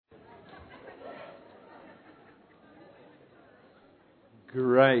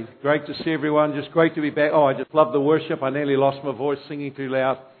Great. Great to see everyone. Just great to be back. Oh, I just love the worship. I nearly lost my voice singing too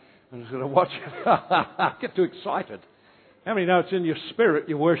loud. I'm just going to watch it. I get too excited. How many know it's in your spirit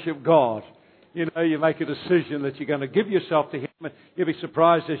you worship God? You know, you make a decision that you're going to give yourself to Him. And you'll be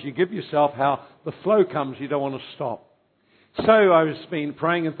surprised as you give yourself how the flow comes. You don't want to stop. So I've been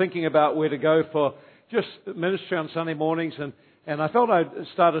praying and thinking about where to go for just ministry on Sunday mornings. And I felt I'd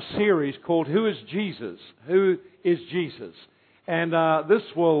start a series called Who is Jesus? Who is Jesus? And I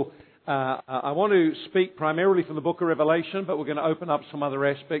want to speak primarily from the book of Revelation, but we're going to open up some other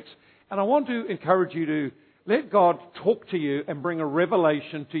aspects. And I want to encourage you to let God talk to you and bring a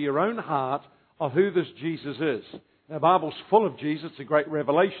revelation to your own heart of who this Jesus is. The Bible's full of Jesus, it's a great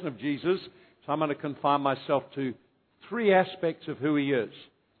revelation of Jesus. So I'm going to confine myself to three aspects of who He is.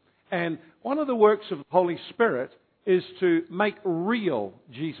 And one of the works of the Holy Spirit is to make real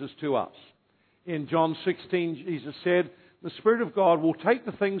Jesus to us. In John 16, Jesus said, the Spirit of God will take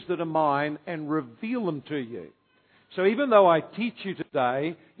the things that are mine and reveal them to you. So even though I teach you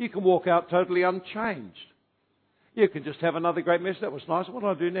today, you can walk out totally unchanged. You can just have another great message. That was nice. What do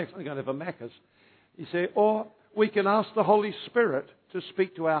I do next? I'm going to have a Macca's. You say, or we can ask the Holy Spirit to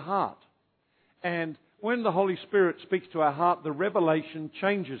speak to our heart. And when the Holy Spirit speaks to our heart, the revelation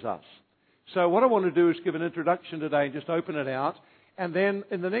changes us. So what I want to do is give an introduction today and just open it out. And then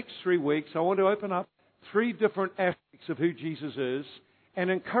in the next 3 weeks, I want to open up 3 different aspects of who Jesus is and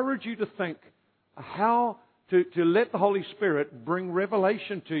encourage you to think how to let the Holy Spirit bring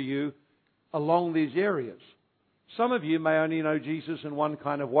revelation to you along these areas. Some of you may only know Jesus in one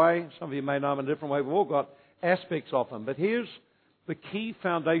kind of way. Some of you may know Him in a different way. We've all got aspects of Him. But here's the key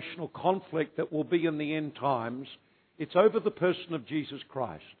foundational conflict that will be in the end times. It's over the person of Jesus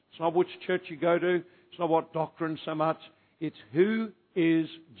Christ. It's not which church you go to. It's not what doctrine so much. It's who is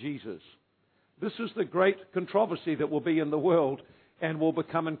Jesus. This is the great controversy that will be in the world and will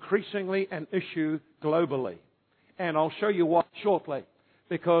become increasingly an issue globally. And I'll show you why shortly.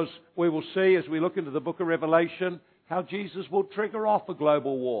 Because we will see as we look into the book of Revelation how Jesus will trigger off a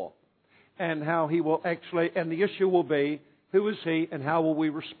global war. And how He will actually, and the issue will be, who is He and how will we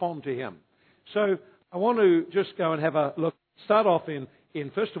respond to Him? So I want to just go and have a look. Start off in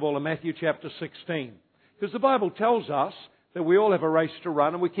first of all, in Matthew chapter 16. Because the Bible tells us that we all have a race to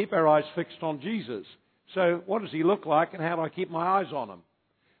run and we keep our eyes fixed on Jesus. So what does He look like and how do I keep my eyes on Him?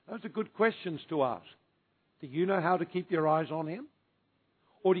 Those are good questions to ask. Do you know how to keep your eyes on Him?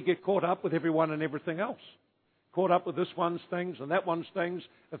 Or do you get caught up with everyone and everything else? Caught up with this one's things and that one's things,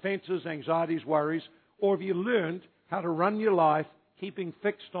 offenses, anxieties, worries. Or have you learned how to run your life keeping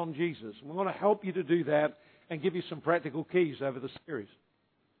fixed on Jesus? And we want to help you to do that and give you some practical keys over the series.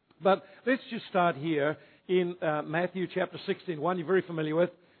 But let's just start here in Matthew chapter 16, one you're very familiar with.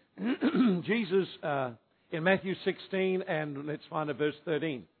 Jesus in Matthew 16, and let's find a verse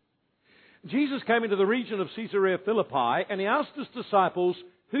 13. Jesus came into the region of Caesarea Philippi, and He asked His disciples,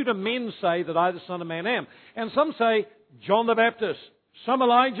 who do men say that I, the Son of Man, am? And some say, John the Baptist, some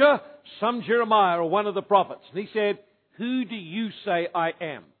Elijah, some Jeremiah, or one of the prophets. And He said, who do you say I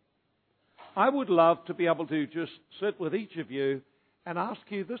am? I would love to be able to just sit with each of you and ask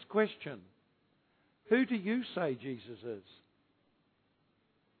you this question. Who do you say Jesus is?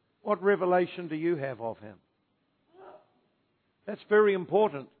 What revelation do you have of Him? That's very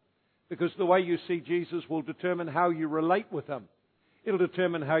important because the way you see Jesus will determine how you relate with Him. It'll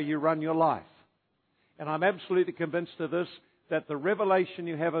determine how you run your life. And I'm absolutely convinced of this, that the revelation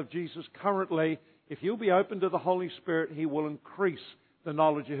you have of Jesus currently, if you'll be open to the Holy Spirit, He will increase the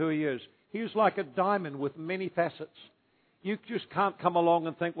knowledge of who He is. He is like a diamond with many facets. You just can't come along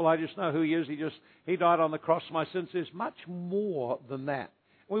and think, well, I just know who He is. He died on the cross for my sins. There's much more than that.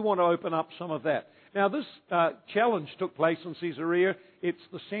 We want to open up some of that. Now, this challenge took place in Caesarea. It's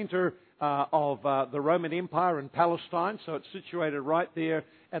the center of the Roman Empire in Palestine. So it's situated right there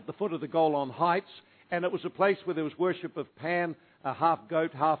at the foot of the Golan Heights. And it was a place where there was worship of Pan, half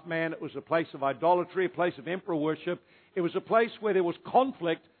goat, half man. It was a place of idolatry, a place of emperor worship. It was a place where there was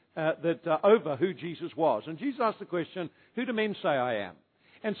conflict over who Jesus was. And Jesus asked the question, who do men say I am?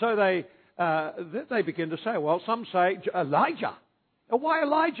 And so they begin to say, well, some say Elijah. Why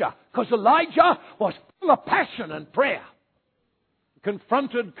Elijah? Because Elijah was full of passion and prayer.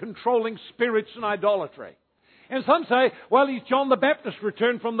 Confronted controlling spirits and idolatry. And some say, well, he's John the Baptist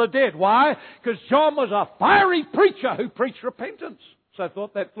returned from the dead. Why? Because John was a fiery preacher who preached repentance. So I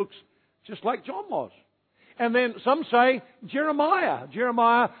thought that looks just like John was. And then some say Jeremiah.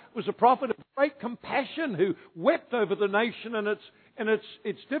 Jeremiah was a prophet of great compassion who wept over the nation and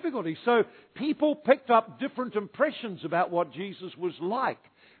its difficulties. So people picked up different impressions about what Jesus was like.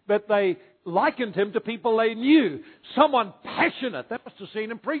 But they likened him to people they knew. Someone passionate. They must have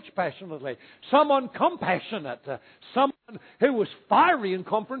seen him preach passionately. Someone compassionate. Someone who was fiery in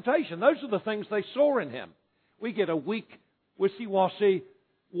confrontation. Those are the things they saw in him. We get a weak, wishy-washy,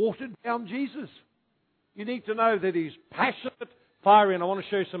 watered-down Jesus. You need to know that he's passionate, fiery, and I want to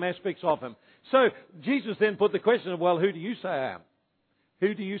show you some aspects of him. So Jesus then put the question, well, who do you say I am?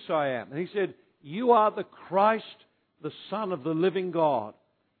 Who do you say I am? And he said, you are the Christ, the Son of the living God.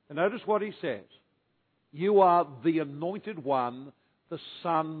 And notice what he says. You are the anointed one, the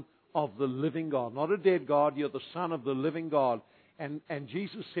Son of the living God. Not a dead God, you're the Son of the living God. And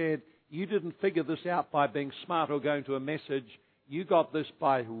Jesus said, you didn't figure this out by being smart or going to a message. You got this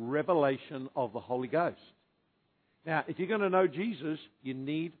by revelation of the Holy Ghost. Now, if you're going to know Jesus, you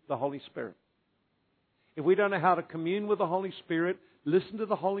need the Holy Spirit. If we don't know how to commune with the Holy Spirit, listen to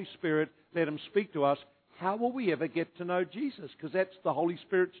the Holy Spirit, let Him speak to us, how will we ever get to know Jesus? Because that's the Holy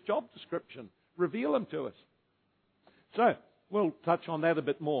Spirit's job description. Reveal Him to us. So, we'll touch on that a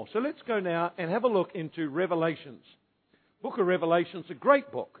bit more. So let's go now and have a look into Revelations. Book of Revelations is a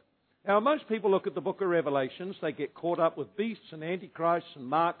great book. Now, most people look at the book of Revelations, they get caught up with beasts and antichrists and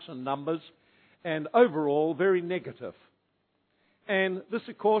marks and numbers, and overall, very negative. And this,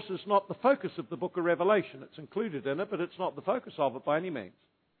 of course, is not the focus of the book of Revelation. It's included in it, but it's not the focus of it by any means.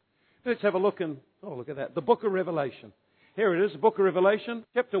 Let's have a look in, look at that, the book of Revelation. Here it is, the book of Revelation,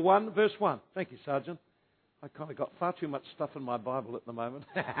 chapter 1, verse 1. Thank you, Sergeant. I kind of got far too much stuff in my Bible at the moment.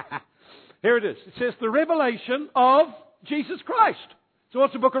 Here it is. It says, the revelation of Jesus Christ. So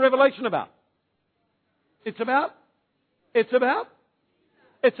what's the book of Revelation about? It's about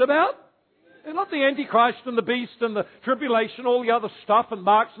and not the Antichrist and the beast and the tribulation, all the other stuff and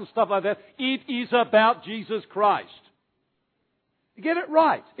marks and stuff like that. It is about Jesus Christ. You get it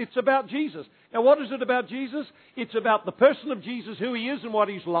right. It's about Jesus. Now what is it about Jesus? It's about the person of Jesus, who He is and what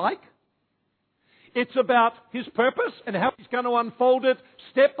He's like. It's about His purpose and how He's going to unfold it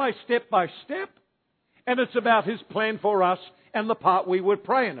step by step by step. And it's about His plan for us and the part we would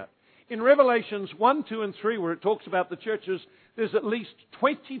play in it. In Revelations 1, 2, and 3, where it talks about the churches, there's at least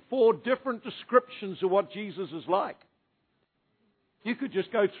 24 different descriptions of what Jesus is like. You could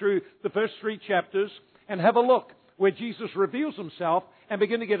just go through the first 3 chapters and have a look where Jesus reveals Himself and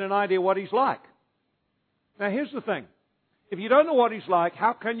begin to get an idea what He's like. Now here's the thing. If you don't know what He's like,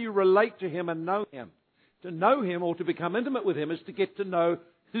 how can you relate to Him and know Him? To know Him or to become intimate with Him is to get to know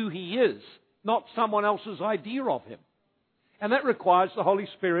who He is, not someone else's idea of Him. And that requires the Holy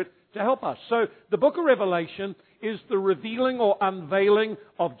Spirit to help us. So the book of Revelation is the revealing or unveiling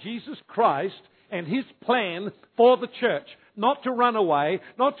of Jesus Christ and His plan for the church. Not to run away,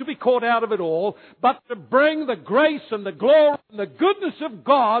 not to be caught out of it all, but to bring the grace and the glory and the goodness of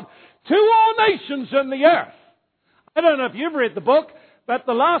God to all nations in the earth. I don't know if you've read the book, but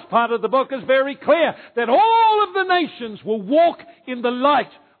the last part of the book is very clear that all of the nations will walk in the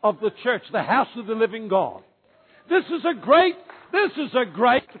light of the church, the house of the living God. This is a great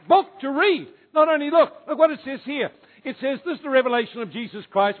book to read. Not only look what it says here. It says, this is the revelation of Jesus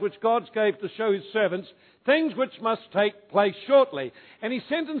Christ, which God gave to show His servants things which must take place shortly. And He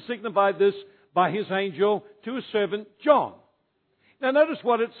sent and signified this by His angel to His servant John. Now notice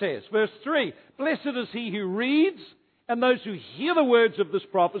what it says. Verse 3, blessed is he who reads and those who hear the words of this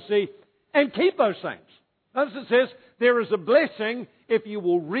prophecy and keep those things. Notice it says, there is a blessing if you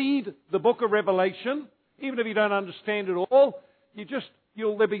will read the book of Revelation, even if you don't understand it all.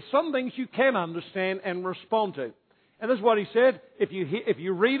 There'll be some things you can understand and respond to. And this is what He said, if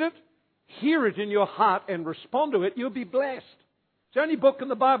you read it, hear it in your heart and respond to it, you'll be blessed. It's the only book in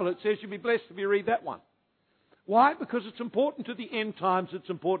the Bible that says you'll be blessed if you read that one. Why? Because it's important to the end times, it's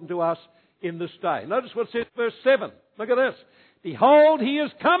important to us in this day. Notice what it says, verse 7. Look at this. Behold, He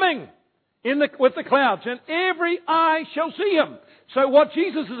is coming with the clouds, and every eye shall see Him. So what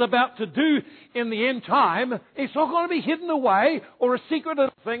Jesus is about to do in the end time, it's not going to be hidden away or a secret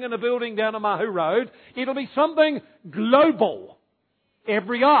thing in a building down on Mahu Road. It'll be something global.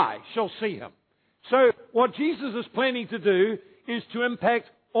 Every eye shall see Him. So what Jesus is planning to do is to impact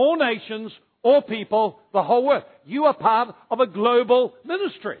all nations, all people, the whole world. You are part of a global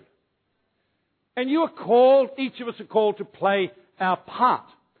ministry. And you are called, each of us are called to play our part.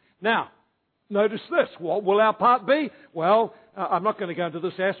 Now, notice this. What will our part be? Well, I'm not going to go into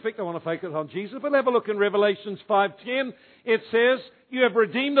this aspect. I want to focus on Jesus. But have a look in Revelations 5:10. It says, you have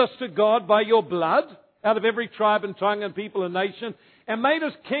redeemed us to God by your blood, out of every tribe and tongue and people and nation, and made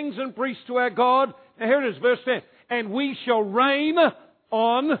us kings and priests to our God. Now here it is, verse 10. And we shall reign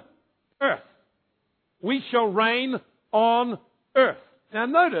on earth. We shall reign on earth. Now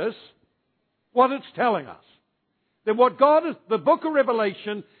notice what it's telling us. That what God is, the book of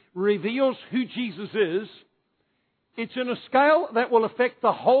Revelation reveals who Jesus is, it's in a scale that will affect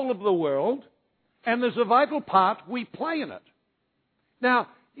the whole of the world, and there's a vital part we play in it. Now,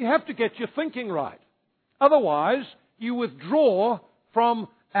 you have to get your thinking right. Otherwise, you withdraw from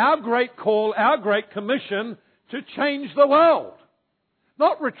our great call, our great commission to change the world.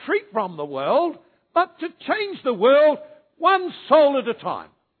 Not retreat from the world, but to change the world one soul at a time.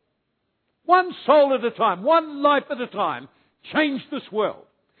 One soul at a time, one life at a time. Change this world.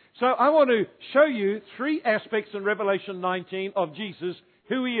 So I want to show you 3 aspects in Revelation 19 of Jesus,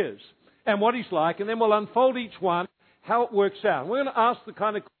 who He is and what He's like, and then we'll unfold each one, how it works out. We're going to ask the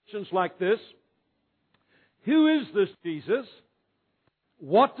kind of questions like this. Who is this Jesus?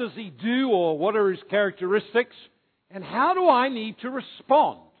 What does He do, or what are His characteristics? And how do I need to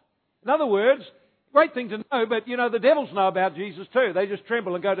respond? In other words, great thing to know, but the devils know about Jesus too. They just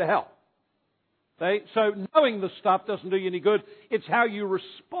tremble and go to hell. So knowing the stuff doesn't do you any good. It's how you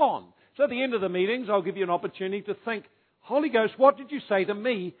respond. So at the end of the meetings, I'll give you an opportunity to think, Holy Ghost, what did you say to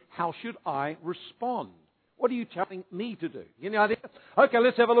me? How should I respond? What are you telling me to do? You know, okay,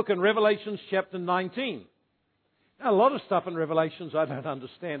 let's have a look in Revelation chapter 19. Now, a lot of stuff in Revelations I don't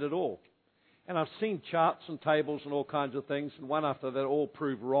understand at all. And I've seen charts and tables and all kinds of things, and one after that all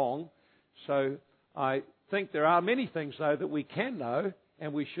prove wrong. So I think there are many things, though, that we can know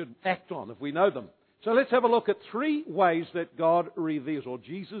and we should act on if we know them. So let's have a look at 3 ways that God reveals, or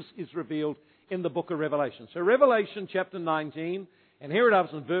Jesus is revealed in the book of Revelation. So Revelation chapter 19, and here it is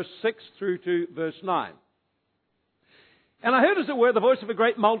in verse 6 through to verse 9. And I heard, as it were, the voice of a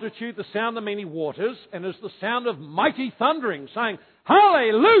great multitude, the sound of many waters, and as the sound of mighty thundering, saying,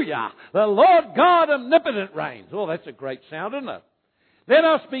 Hallelujah! The Lord God omnipotent reigns. Oh, that's a great sound, isn't it? Let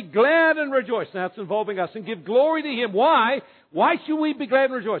us be glad and rejoice. Now it's involving us, and give glory to Him. Why? Why should we be glad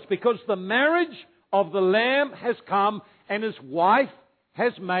and rejoice? Because the marriage of the Lamb has come, and His wife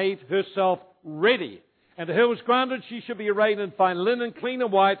has made herself ready. And to her was granted, she shall be arrayed in fine linen, clean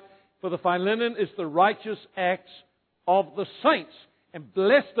and white, for the fine linen is the righteous acts of the saints. And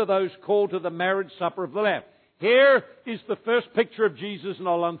blessed are those called to the marriage supper of the Lamb. Here is the first picture of Jesus, and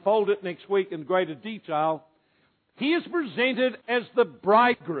I'll unfold it next week in greater detail. He is presented as the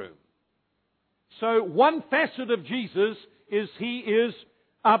bridegroom. So one facet of Jesus is He is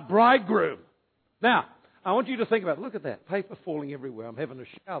a bridegroom. Now, I want you to think about it. Look at that. Paper falling everywhere. I'm having a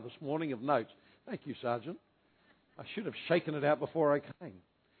shower this morning of notes. Thank you, Sergeant. I should have shaken it out before I came.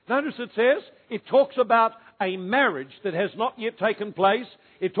 Notice it says, it talks about a marriage that has not yet taken place.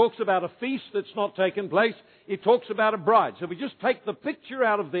 It talks about a feast that's not taken place. It talks about a bride. So if we just take the picture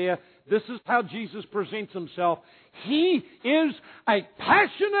out of there, this is how Jesus presents Himself. He is a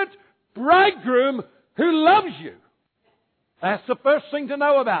passionate bridegroom who loves you. That's the first thing to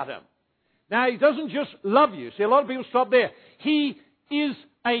know about Him. Now, He doesn't just love you. See, a lot of people stop there. He is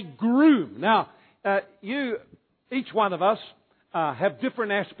a groom. Now, each one of us have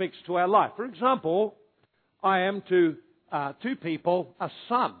different aspects to our life. For example, I am to 2 people a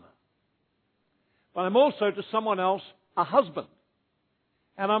son. But I'm also to someone else a husband.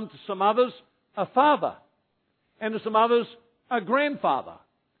 And I'm to some others a father. And to some others a grandfather.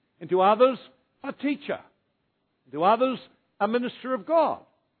 And to others a teacher. And to others a minister of God.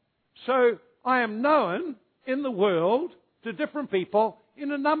 So I am known in the world to different people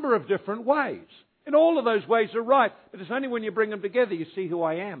in a number of different ways. And all of those ways are right, but it's only when you bring them together you see who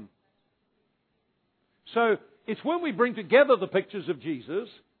I am. So it's when we bring together the pictures of Jesus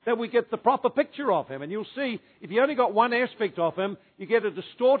that we get the proper picture of Him. And you'll see, if you only got one aspect of Him, you get a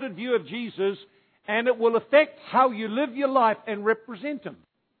distorted view of Jesus, and it will affect how you live your life and represent Him.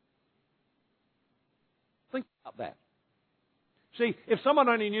 Think about that. See, if someone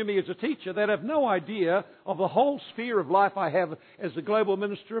only knew me as a teacher, they'd have no idea of the whole sphere of life I have as the global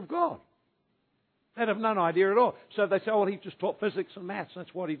minister of God. They'd have no idea at all. So they say, oh, well, he just taught physics and maths.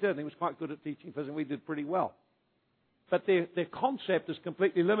 That's what he did. And he was quite good at teaching physics. We did pretty well. But their concept is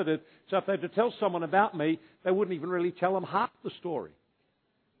completely limited. So if they had to tell someone about me, they wouldn't even really tell them half the story.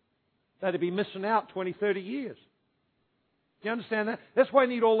 They'd be missing out 20, 30 years. Do you understand that? That's why I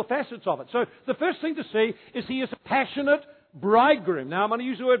need all the facets of it. So the first thing to see is He is a passionate bridegroom. Now I'm going to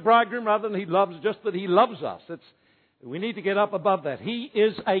use the word bridegroom rather than He loves, just that He loves us. We need to get up above that. He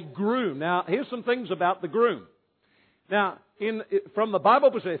is a groom. Now, here's some things about the groom. Now, from the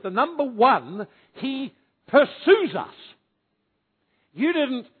Bible perspective, the number one, He pursues us. You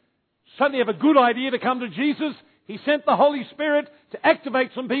didn't suddenly have a good idea to come to Jesus. He sent the Holy Spirit to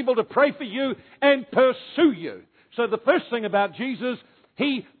activate some people to pray for you and pursue you. So the first thing about Jesus,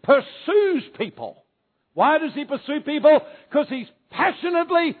 He pursues people. Why does He pursue people? Because He's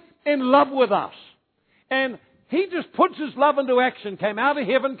passionately in love with us. And He just puts His love into action, came out of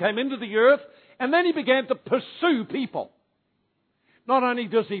heaven, came into the earth, and then He began to pursue people. Not only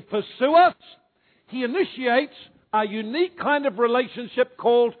does He pursue us, He initiates a unique kind of relationship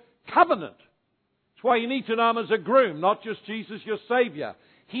called covenant. That's why you need to know Him as a groom, not just Jesus, your Savior.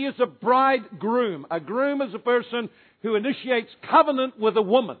 He is a bridegroom. A groom is a person who initiates covenant with a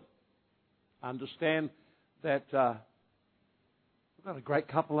woman. Understand that we've got a great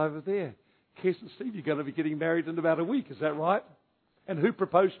couple over there. Kes and Steve, you're going to be getting married in about a week, is that right? And who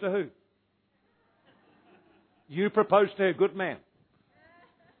proposed to who? You proposed to a good man.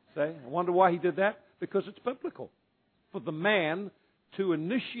 See, I wonder why he did that. Because it's biblical. For the man to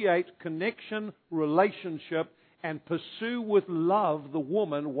initiate connection, relationship, and pursue with love the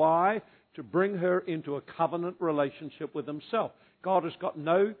woman. Why? To bring her into a covenant relationship with Himself. God has got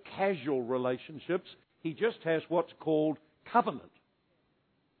no casual relationships. He just has what's called covenant.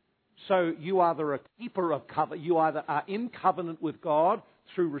 So you either a keeper of covenant, you either are in covenant with God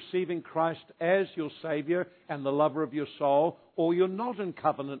through receiving Christ as your Savior and the lover of your soul, or you're not in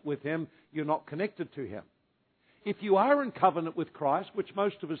covenant with Him, you're not connected to Him. If you are in covenant with Christ, which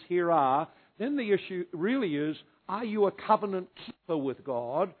most of us here are, then the issue really is, are you a covenant keeper with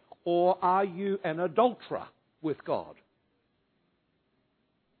God, or are you an adulterer with God?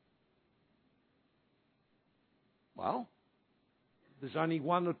 Well, there's only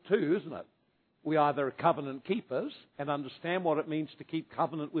one or two, isn't it? We either are covenant keepers and understand what it means to keep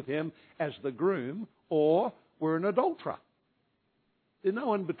covenant with Him as the groom, or we're an adulterer. There's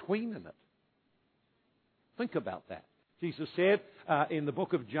no in between in it. Think about that. Jesus said in the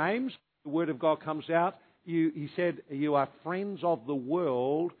book of James, the Word of God comes out, He said, you are friends of the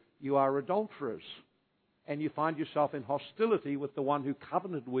world, you are adulterers. And you find yourself in hostility with the one who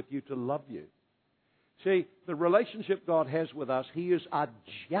covenanted with you to love you. See, the relationship God has with us, He is a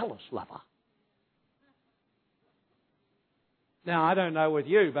jealous lover. Now, I don't know with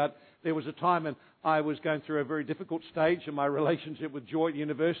you, but there was a time when I was going through a very difficult stage in my relationship with Joy at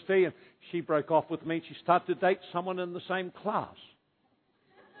university, and she broke off with me. She started to date someone in the same class.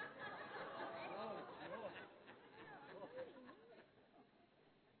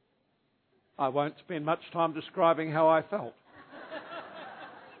 I won't spend much time describing how I felt.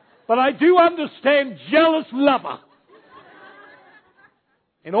 But I do understand jealous lover.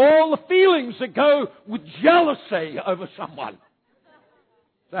 And all the feelings that go with jealousy over someone.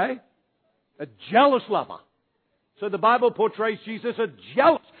 See? A jealous lover. So the Bible portrays Jesus as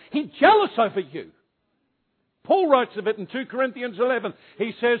jealous. He's jealous over you. Paul writes of it in 2 Corinthians 11.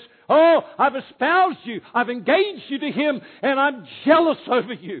 He says, oh, I've espoused you. I've engaged you to Him, and I'm jealous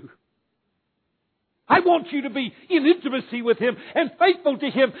over you. I want you to be in intimacy with Him and faithful to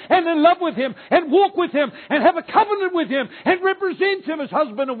Him and in love with Him and walk with Him and have a covenant with Him and represent Him as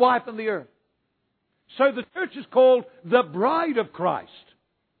husband and wife on the earth. So the church is called the bride of Christ.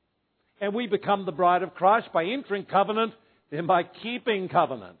 And we become the bride of Christ by entering covenant, then by keeping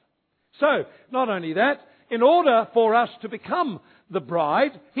covenant. So, not only that, in order for us to become the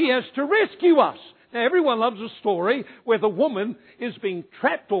bride, He has to rescue us. Now, everyone loves a story where the woman is being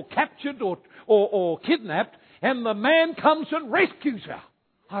trapped or captured or kidnapped, and the man comes and rescues her.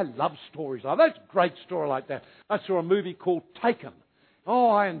 I love stories like that. That's a great story like that. I saw a movie called Taken. Oh,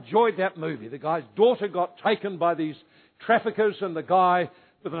 I enjoyed that movie. The guy's daughter got taken by these traffickers, and the guy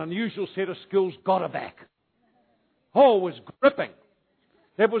with an unusual set of skills got her back. Oh, it was gripping.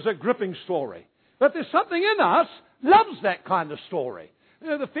 It was a gripping story. But there's something in us loves that kind of story. You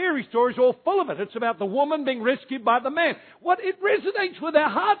know, the fairy story is all full of it. It's about the woman being rescued by the man. It resonates with our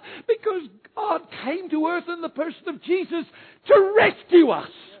heart because God came to earth in the person of Jesus to rescue us.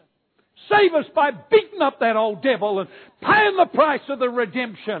 Save us by beating up that old devil and paying the price of the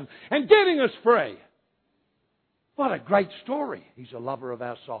redemption and getting us free. What a great story. He's a lover of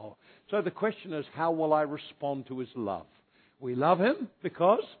our soul. So the question is, how will I respond to His love? We love Him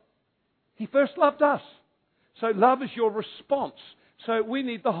because He first loved us. So love is your response. So we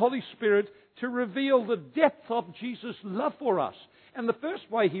need the Holy Spirit to reveal the depth of Jesus' love for us. And the first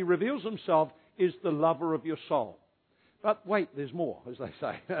way He reveals Himself is the lover of your soul. But wait, there's more, as they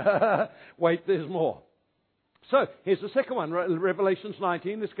say. Wait, there's more. So here's the second one, Revelations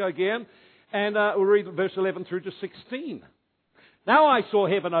 19. Let's go again. And we'll read verse 11 through to 16. Now I saw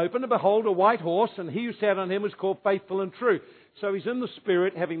heaven open, and behold, a white horse, and he who sat on him was called Faithful and True. So he's in the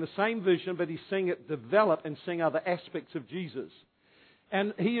Spirit, having the same vision, but he's seeing it develop and seeing other aspects of Jesus.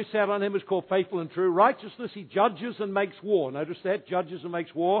 And he who sat on him is called Faithful and True. Righteousness, he judges and makes war. Notice that, judges and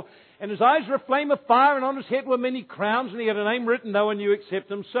makes war. And his eyes were a flame of fire, and on his head were many crowns, and he had a name written no one knew except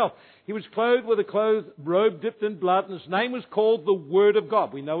himself. He was clothed with a robe dipped in blood, and his name was called the Word of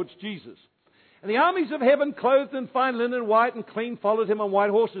God. We know it's Jesus. And the armies of heaven, clothed in fine linen, white and clean, followed him on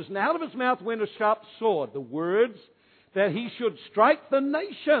white horses. And out of his mouth went a sharp sword, the words that he should strike the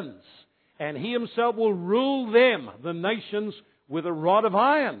nations. And he himself will rule them, the nations, with a rod of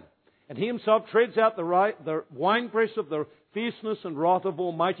iron. And he himself treads out the winepress of the fierceness and wrath of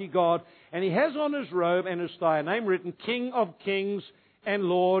Almighty God. And he has on his robe and his thigh a name written, King of Kings and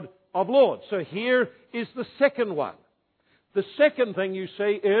Lord of Lords. So here is the second one. The second thing you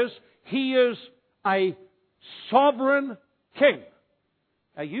see is, he is a sovereign king.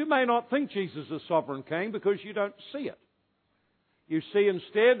 Now you may not think Jesus is a sovereign king because you don't see it. You see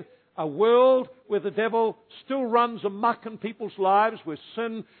instead a world where the devil still runs amok in people's lives, where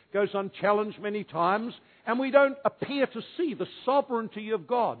sin goes unchallenged many times, and we don't appear to see the sovereignty of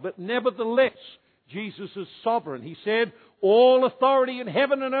God. But nevertheless, Jesus is sovereign. He said, all authority in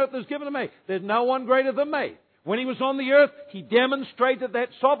heaven and earth is given to me. There's no one greater than me. When he was on the earth, he demonstrated that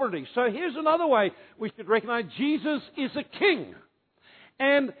sovereignty. So here's another way we should recognize Jesus is a king.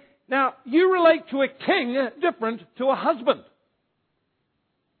 And now, you relate to a king different to a husband.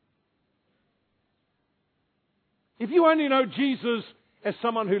 If you only know Jesus as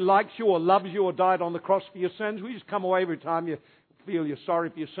someone who likes you or loves you or died on the cross for your sins, we just come away every time you feel you're sorry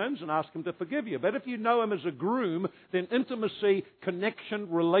for your sins and ask Him to forgive you. But if you know Him as a groom, then intimacy, connection,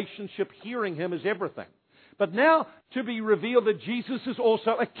 relationship, hearing Him is everything. But now to be revealed that Jesus is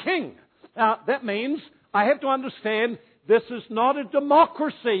also a king. Now that means I have to understand this is not a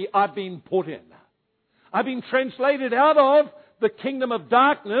democracy I've been put in. I've been translated out of the kingdom of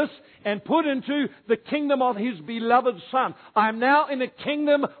darkness and put into the kingdom of His beloved Son. I'm now in a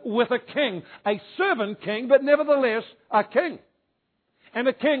kingdom with a king. A servant king, but nevertheless a king. And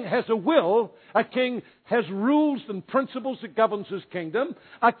a king has a will. A king has rules and principles that governs his kingdom.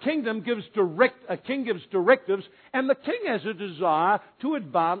 A king gives directives, and the king has a desire to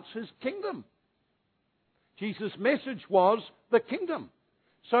advance his kingdom. Jesus' message was the kingdom.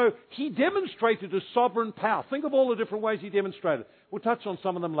 So He demonstrated His sovereign power. Think of all the different ways He demonstrated. We'll touch on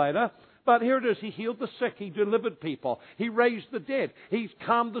some of them later. But here it is. He healed the sick. He delivered people. He raised the dead. He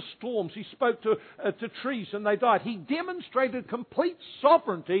calmed the storms. He spoke to trees and they died. He demonstrated complete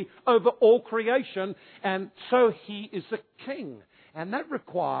sovereignty over all creation. And so He is a king. And that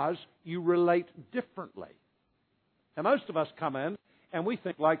requires you relate differently. Now most of us come in and we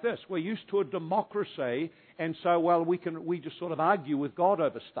think like this. We're used to a democracy, and so, we just sort of argue with God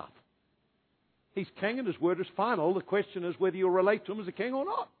over stuff. He's king and His word is final. The question is whether you'll relate to Him as a king or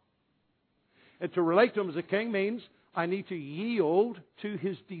not. And to relate to Him as a king means I need to yield to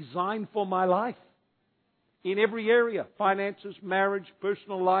His design for my life. In every area, finances, marriage,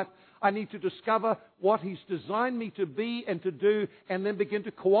 personal life, I need to discover what He's designed me to be and to do, and then begin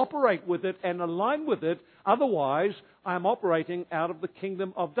to cooperate with it and align with it. Otherwise, I'm operating out of the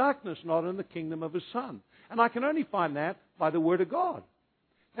kingdom of darkness, not in the kingdom of His Son. And I can only find that by the Word of God.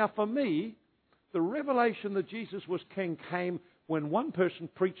 Now, for me, the revelation that Jesus was king came when one person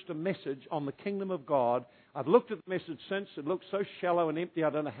preached a message on the kingdom of God. I've looked at the message since. It looked so shallow and empty,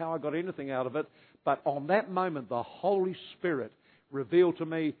 I don't know how I got anything out of it. But on that moment, the Holy Spirit revealed to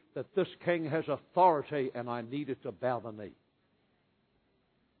me that this king has authority and I needed to bow the knee.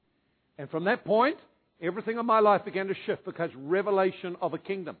 And from that point, everything in my life began to shift because revelation of a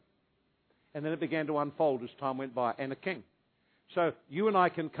kingdom. And then it began to unfold as time went by, and a king. So you and I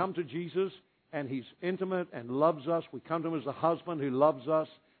can come to Jesus, and He's intimate and loves us. We come to Him as the husband who loves us,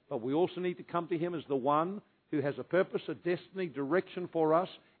 but we also need to come to Him as the one who has a purpose, a destiny, direction for us,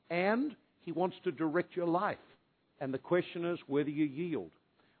 and He wants to direct your life. And the question is whether you yield,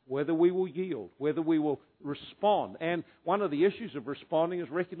 whether we will yield, whether we will respond. And one of the issues of responding is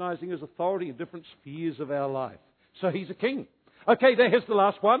recognizing His authority in different spheres of our life. So He's a king. Okay, here's the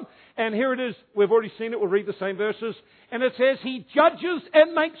last one. And here it is. We've already seen it. We'll read the same verses. And it says, He judges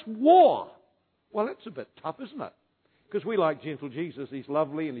and makes war. Well, that's a bit tough, isn't it? Because we like gentle Jesus. He's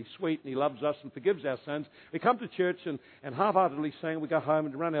lovely and He's sweet and He loves us and forgives our sins. We come to church and half-heartedly sing. We go home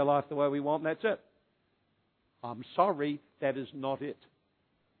and run our life the way we want, and that's it. I'm sorry, that is not it.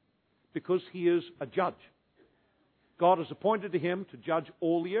 Because He is a judge. God has appointed to Him to judge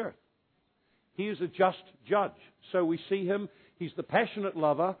all the earth. He is a just judge. So we see Him. He's the passionate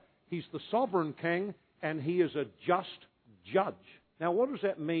lover. He's the sovereign king. And He is a just judge. Now, what does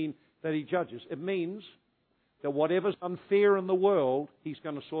that mean that He judges? It means that whatever's unfair in the world, He's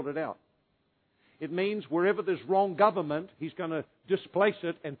going to sort it out. It means wherever there's wrong government, He's going to displace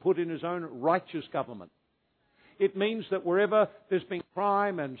it and put in His own righteous government. It means that wherever there's been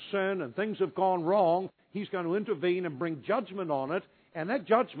crime and sin and things have gone wrong, He's going to intervene and bring judgment on it. And that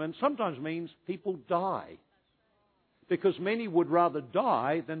judgment sometimes means people die. because many would rather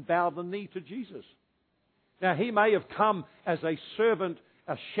die than bow the knee to Jesus. Now, He may have come as a servant,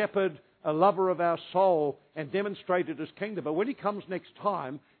 a shepherd, a lover of our soul, and demonstrated His kingdom. But when He comes next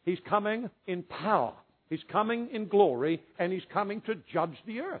time, He's coming in power. He's coming in glory, and He's coming to judge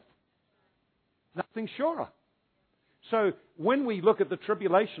the earth. Nothing surer. So when we look at the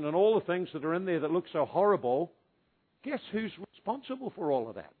tribulation and all the things that are in there that look so horrible, guess who's responsible for all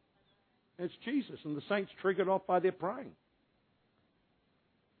of that? It's Jesus, and the saints triggered off by their praying.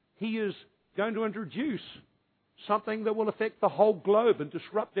 He is going to introduce something that will affect the whole globe and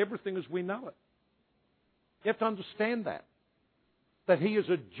disrupt everything as we know it. You have to understand that He is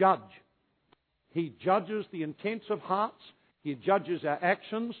a judge. He judges the intents of hearts, He judges our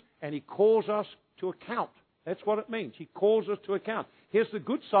actions, and He calls us to account. That's what it means. He calls us to account. Here's the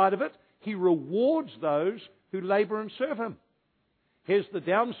good side of it. He rewards those who labor and serve Him. Here's the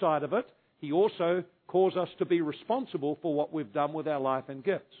downside of it. He also calls us to be responsible for what we've done with our life and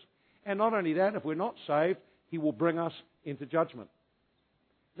gifts. And not only that, if we're not saved, He will bring us into judgment.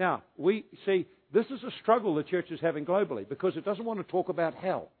 Now, we see this is a struggle the church is having globally because it doesn't want to talk about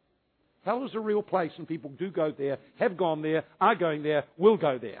hell. Hell is a real place, and people do go there, have gone there, are going there, will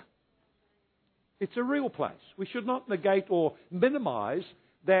go there. It's a real place. We should not negate or minimize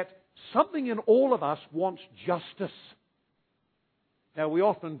that something in all of us wants justice. Now, we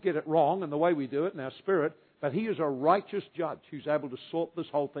often get it wrong in the way we do it in our spirit, but He is a righteous judge who's able to sort this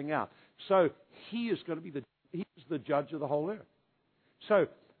whole thing out. So He is going to be He is the judge of the whole earth. So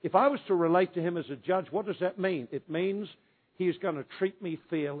if I was to relate to Him as a judge, what does that mean? It means He is going to treat me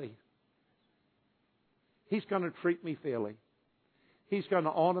fairly. He's going to treat me fairly. He's going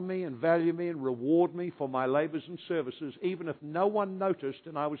to honor me and value me and reward me for my labors and services, even if no one noticed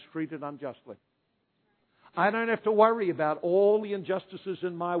and I was treated unjustly. I don't have to worry about all the injustices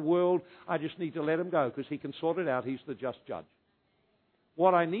in my world. I just need to let Him go because He can sort it out. He's the just judge.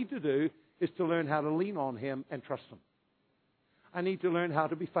 What I need to do is to learn how to lean on Him and trust Him. I need to learn how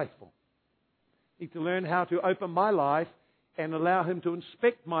to be faithful. I need to learn how to open my life and allow Him to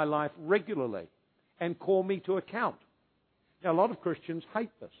inspect my life regularly and call me to account. Now, a lot of Christians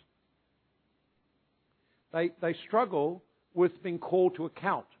hate this. They struggle with being called to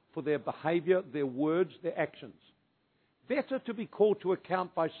account for their behavior, their words, their actions. Better to be called to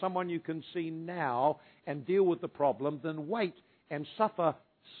account by someone you can see now and deal with the problem than wait and suffer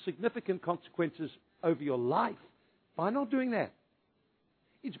significant consequences over your life by not doing that.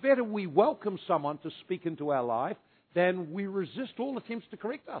 It's better we welcome someone to speak into our life than we resist all attempts to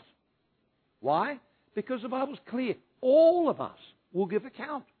correct us. Why? Because the Bible's clear. All of us will give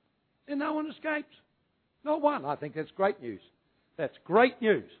account. And no one escapes. Not one. I think that's great news. That's great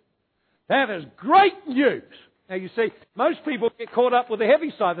news. That is great news. Now you see, most people get caught up with the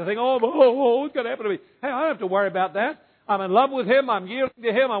heavy side. They think, what's going to happen to me? Hey, I don't have to worry about that. I'm in love with Him. I'm yielding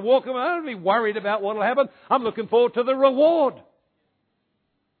to Him. I'm walking. I don't have to be worried about what will happen. I'm looking forward to the reward.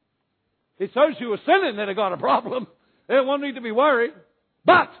 It's those who are sinning that have got a problem. They don't need to be worried.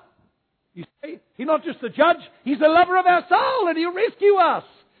 But you see, He's not just the judge, He's the lover of our soul, and He'll rescue us.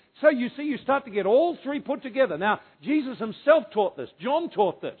 So you see, you start to get all three put together. Now, Jesus Himself taught this. John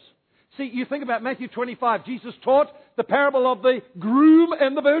taught this. See, you think about Matthew 25. Jesus taught the parable of the groom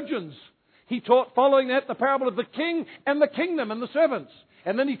and the virgins. He taught following that the parable of the king and the kingdom and the servants.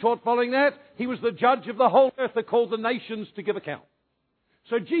 And then He taught following that He was the judge of the whole earth that called the nations to give account.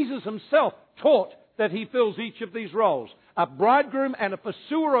 So Jesus Himself taught that He fills each of these roles. A bridegroom and a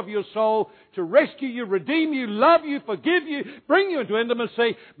pursuer of your soul to rescue you, redeem you, love you, forgive you, bring you into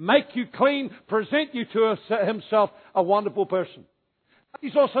intimacy, make you clean, present you to Himself a wonderful person.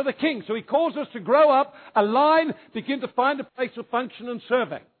 He's also the king, so He calls us to grow up, align, begin to find a place of function and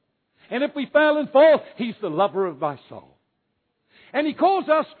serving. And if we fail and fall, He's the lover of my soul. And He calls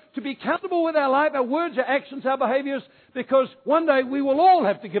us to be accountable with our life, our words, our actions, our behaviors, because one day we will all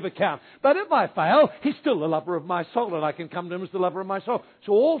have to give account. But if I fail, He's still the lover of my soul, and I can come to Him as the lover of my soul.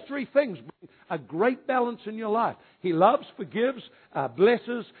 So all three things bring a great balance in your life. He loves, forgives,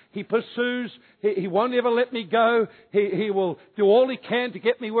 blesses, He pursues, He won't ever let me go. He will do all He can to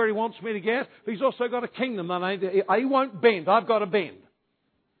get me where He wants me to get. But He's also got a kingdom that He won't bend. I've got to bend.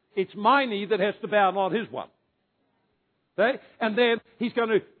 It's my knee that has to bow, not His one. Okay? And then He's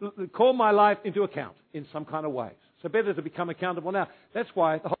going to call my life into account in some kind of ways. So better to become accountable now. That's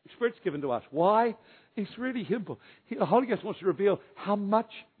why the Holy Spirit's given to us. Why? It's really simple. The Holy Ghost wants to reveal how much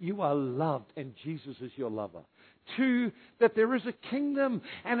you are loved and Jesus is your lover. 2, that there is a kingdom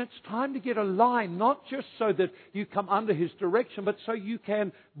and it's time to get aligned, not just so that you come under His direction, but so you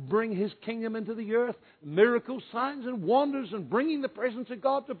can bring His kingdom into the earth. Miracles, signs and wonders and bringing the presence of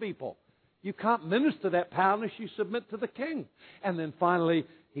God to people. You can't minister that power unless you submit to the King. And then finally,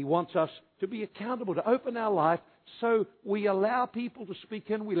 He wants us to be accountable, to open our life so we allow people to speak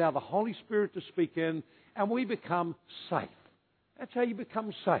in, we allow the Holy Spirit to speak in, and we become safe. That's how you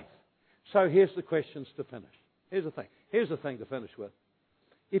become safe. So here's the questions to finish. Here's the thing to finish with.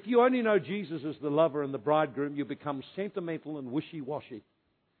 If you only know Jesus as the lover and the bridegroom, you become sentimental and wishy-washy.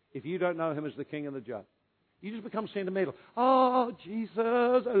 If you don't know Him as the King and the Judge, you just become sentimental. Oh, Jesus,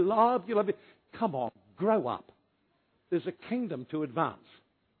 I love you. Come on, grow up. There's a kingdom to advance.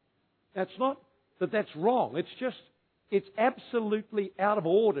 That's not that that's wrong. It's absolutely out of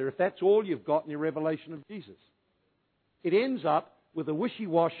order if that's all you've got in your revelation of Jesus. It ends up with a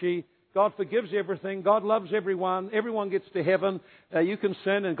wishy-washy, God forgives everything, God loves everyone, everyone gets to heaven, you can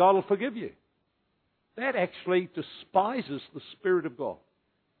sin and God will forgive you. That actually despises the Spirit of God.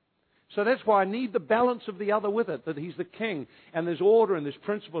 So that's why I need the balance of the other with it, that He's the King, and there's order and there's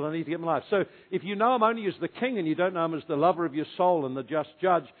principle I need to get in my life. So if you know Him only as the King and you don't know Him as the lover of your soul and the just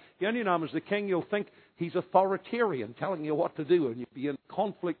judge, you only know Him as the King, you'll think He's authoritarian, telling you what to do, and you'll be in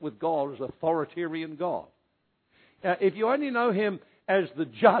conflict with God as authoritarian God. If you only know Him as the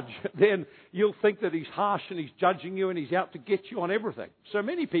judge, then you'll think that He's harsh and He's judging you and He's out to get you on everything. So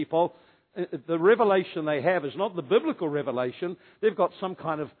many people, the revelation they have is not the biblical revelation. They've got some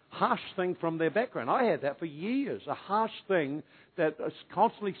kind of harsh thing from their background. I had that for years, a harsh thing that was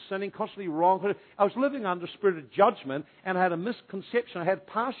constantly sinning, constantly wrong. I was living under spirit of judgment, and I had a misconception. I had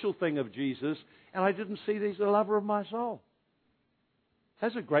a partial thing of Jesus, and I didn't see that He's the lover of my soul.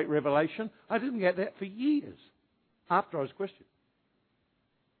 That's a great revelation. I didn't get that for years after I was Christian.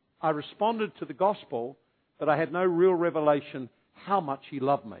 I responded to the gospel, but I had no real revelation how much He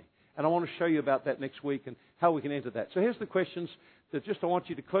loved me. And I want to show you about that next week and how we can enter that. So here's the questions that I want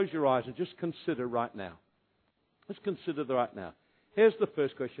you to close your eyes and just consider right now. Let's consider right now. Here's the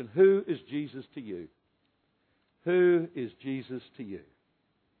first question. Who is Jesus to you? Who is Jesus to you?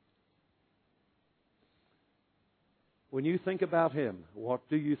 When you think about Him, what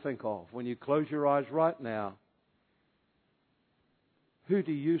do you think of? When you close your eyes right now, who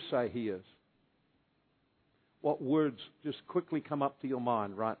do you say He is? What words just quickly come up to your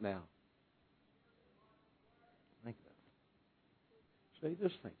mind right now? Think about it. See,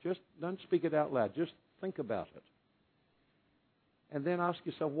 just think. Just don't speak it out loud. Just think about it. And then ask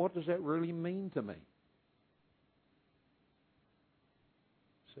yourself, what does that really mean to me?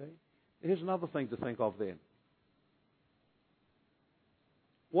 See? Here's another thing to think of then.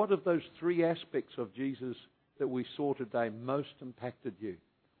 What of those three aspects of Jesus that we saw today most impacted you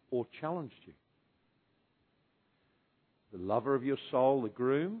or challenged you? The lover of your soul, the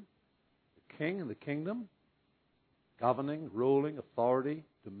groom, the king and the kingdom, governing, ruling, authority,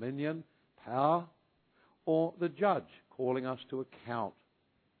 dominion, power, or the judge, calling us to account,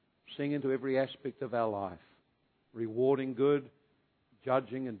 seeing into every aspect of our life, rewarding good,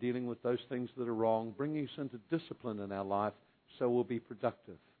 judging and dealing with those things that are wrong, bringing us into discipline in our life so we'll be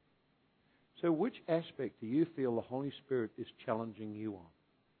productive. So which aspect do you feel the Holy Spirit is challenging you on?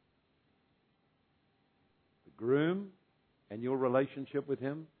 The groom and your relationship with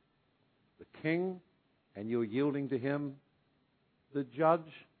Him, the king and your yielding to Him, the judge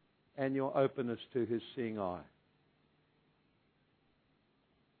and your openness to His seeing eye.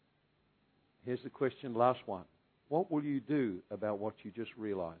 Here's the question, last one. What will you do about what you just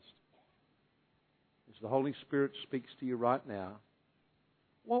realized? As the Holy Spirit speaks to you right now,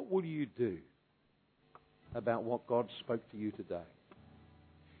 what will you do about what God spoke to you today?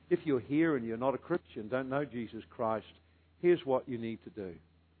 If you're here and you're not a Christian, don't know Jesus Christ, here's what you need to do.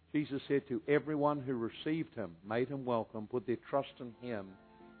 Jesus said to everyone who received Him, made Him welcome, put their trust in Him,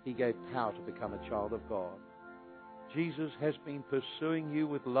 He gave power to become a child of God. Jesus has been pursuing you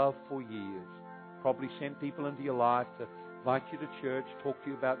with love for years. Probably sent people into your life to invite you to church, talk to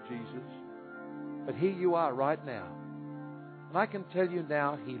you about Jesus. But here you are right now. And I can tell you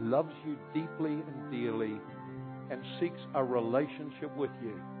now, He loves you deeply and dearly and seeks a relationship with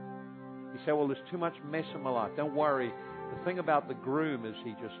you. You say, well, there's too much mess in my life. Don't worry. The thing about the groom is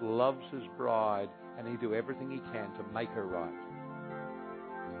he just loves his bride and he'll do everything he can to make her right.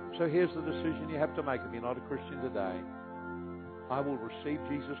 So here's the decision you have to make if you're not a Christian today. I will receive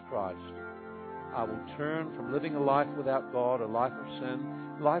Jesus Christ. I will turn from living a life without God, a life of sin,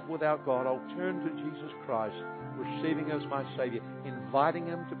 life without God. I'll turn to Jesus Christ, receiving Him as my Savior, inviting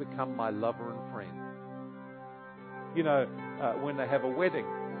Him to become my lover and friend. You know, when they have a wedding,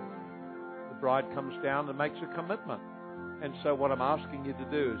 the bride comes down and makes a commitment. And so what I'm asking you to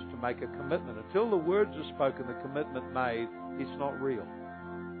do is to make a commitment. Until the words are spoken, the commitment made, it's not real.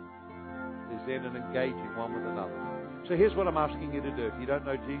 There's then an engaging one with another. So here's what I'm asking you to do. If you don't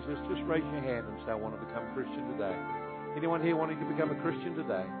know Jesus, just raise your hand and say, I want to become a Christian today. Anyone here wanting to become a Christian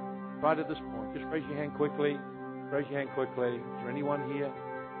today? Right at this point, just raise your hand quickly. Raise your hand quickly. Is there anyone here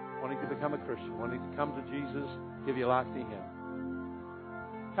wanting to become a Christian, wanting to come to Jesus, give your life to Him?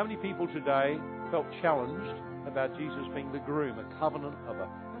 How many people today felt challenged about Jesus being the groom, a covenant lover?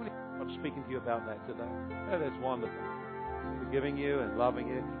 How many people are speaking to you about that today? Oh, that's wonderful. Forgiving you and loving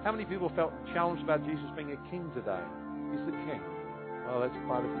you. How many people felt challenged about Jesus being a king today? He's the king. Well, that's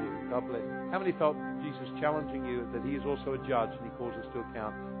quite a few. God bless. How many felt Jesus challenging you that He is also a judge and He calls us to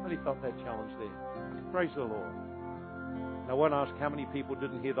account? How many felt that challenge there? Praise the Lord. Now, I won't ask how many people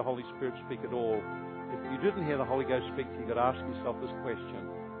didn't hear the Holy Spirit speak at all. If you didn't hear the Holy Ghost speak to you, you've got to ask yourself this question.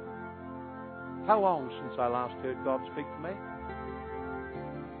 How long since I last heard God speak to me?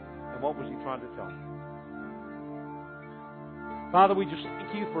 And what was He trying to tell me? Father, we just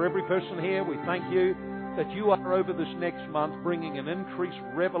thank You for every person here. We thank You that You are over this next month bringing an increased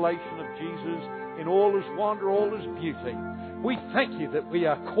revelation of Jesus in all His wonder, all His beauty. We thank You that we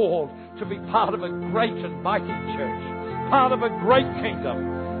are called to be part of a great and mighty church, part of a great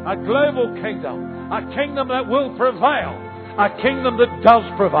kingdom, a global kingdom, a kingdom that will prevail, a kingdom that does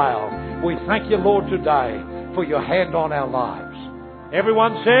prevail. We thank You, Lord, today for Your hand on our lives.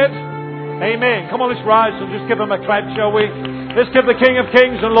 Everyone said, Amen. Come on, let's rise and just give Him a clap, shall we? Let's give the King of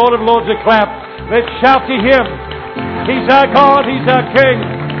Kings and Lord of Lords a clap. Let's shout to Him. He's our God. He's our King.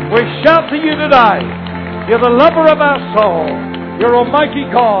 We shout to You today. You're the lover of our soul. You're Almighty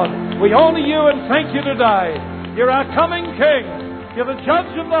God. We honor You and thank You today. You're our coming King. You're the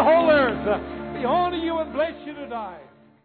Judge of the whole earth. We honor You and bless You today.